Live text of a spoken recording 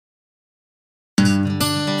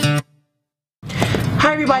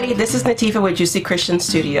Hi everybody, this is Natifa with Juicy Christian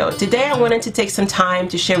Studio. Today I wanted to take some time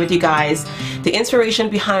to share with you guys the inspiration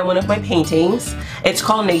behind one of my paintings. It's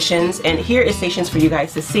called Nations, and here is Nations for you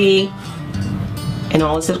guys to see in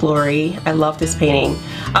all its glory. I love this painting.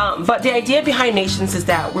 But the idea behind Nations is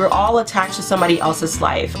that we're all attached to somebody else's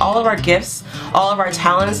life. All of our gifts, all of our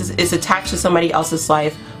talents is attached to somebody else's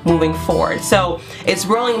life moving forward. So it's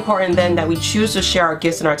really important then that we choose to share our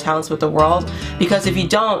gifts and our talents with the world, because if you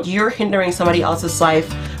don't, you're hindering somebody else's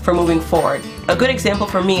life from moving forward. A good example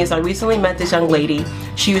for me is I recently met this young lady.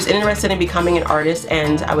 She was interested in becoming an artist,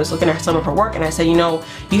 and I was looking at some of her work and I said, you know,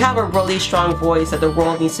 you have a really strong voice that the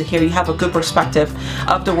world needs to hear. You have a good perspective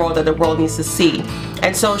of the world that the world needs to see.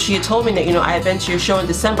 And so she had told me that, you know, I had been to your show in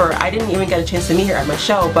December. I didn't even get a chance to meet her at my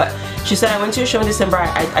show, but she said, I went to your show in December.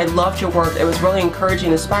 I loved your work. It was really encouraging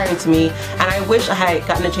and inspiring to me, and I wish I had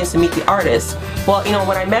gotten a chance to meet the artist. Well, you know,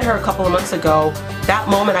 when I met her a couple of months ago, that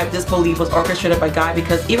moment I just believe was orchestrated by God,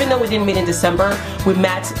 because even though we didn't meet in December, we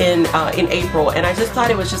met in April, and I just thought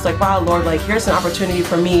it was just like, wow, Lord, like here's an opportunity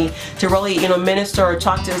for me to really, you know, minister or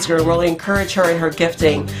talk to this girl, really encourage her in her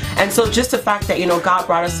gifting. And so just the fact that, you know, God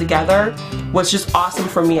brought us together was just awesome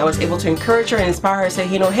for me. I was able to encourage her and inspire her and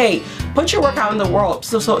say, you know, hey, put your work out in the world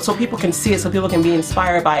so people can see it, so people can be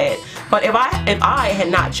inspired by it. But if I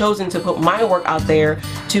had not chosen to put my work out there,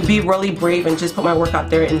 to be really brave and just put my work out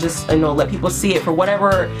there and just, you know, let people see it for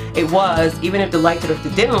whatever it was, even if they liked it or if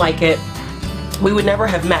they didn't like it, we would never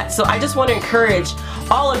have met. So I just want to encourage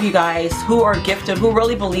all of you guys who are gifted, who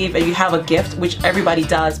really believe that you have a gift, which everybody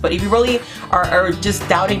does, but if you really are just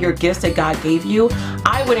doubting your gifts that God gave you,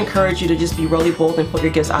 I would encourage you to just be really bold and put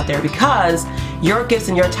your gifts out there, because your gifts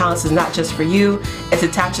and your talents is not just for you, it's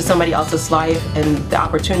attached to somebody else's life and the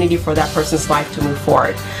opportunity for that person's life to move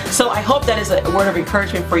forward. So I hope that is a word of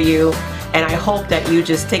encouragement for you, and I hope that you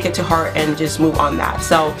just take it to heart and just move on that.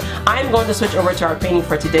 So I'm going to switch over to our painting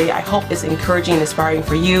for today. I hope it's encouraging and inspiring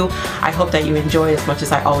for you. I hope that you enjoy it as much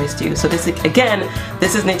as I always do. So this is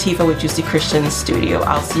Natifa with Juicy Christian Studio.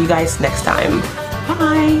 I'll see you guys next time.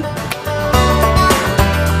 Bye!